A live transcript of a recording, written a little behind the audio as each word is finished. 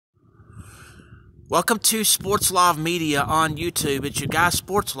Welcome to Sports Love Media on YouTube. It's your guy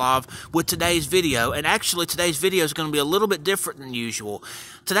Sports Love with today's video. And actually today's video is going to be a little bit different than usual.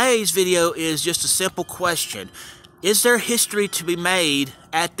 Today's video is just a simple question. Is there history to be made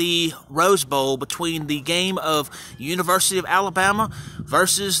at the Rose Bowl between the game of University of Alabama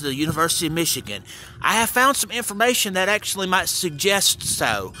versus the University of Michigan? I have found some information that actually might suggest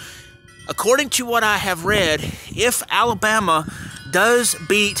so. According to what I have read, if Alabama does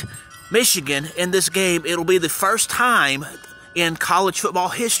beat Michigan in this game, it'll be the first time in college football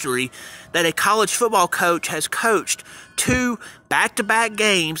history that a college football coach has coached two back-to-back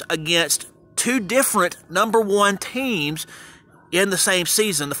games against two different number one teams in the same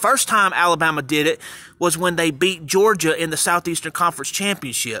season. The first time Alabama did it was when they beat Georgia in the Southeastern Conference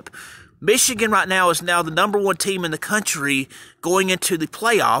Championship. Michigan right now is now the number one team in the country going into the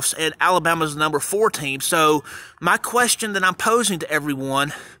playoffs, and Alabama's the number 4 team. So my question that I'm posing to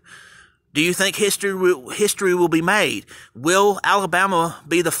everyone: do you think history will be made? Will Alabama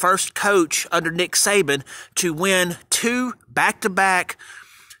be the first coach under Nick Saban to win two back-to-back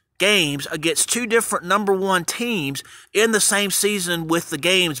games against two different number one teams in the same season with the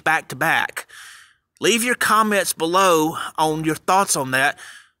games back-to-back? Leave your comments below on your thoughts on that,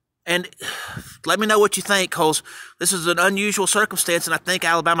 and let me know what you think, because this is an unusual circumstance, and I think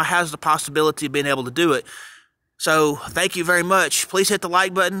Alabama has the possibility of being able to do it. So, thank you very much. Please hit the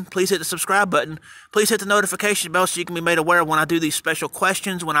like button. Please hit the subscribe button. Please hit the notification bell so you can be made aware when I do these special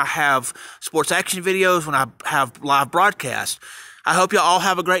questions, when I have sports action videos, when I have live broadcasts. I hope you all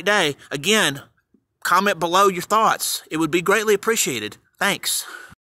have a great day. Again, comment below your thoughts. It would be greatly appreciated. Thanks.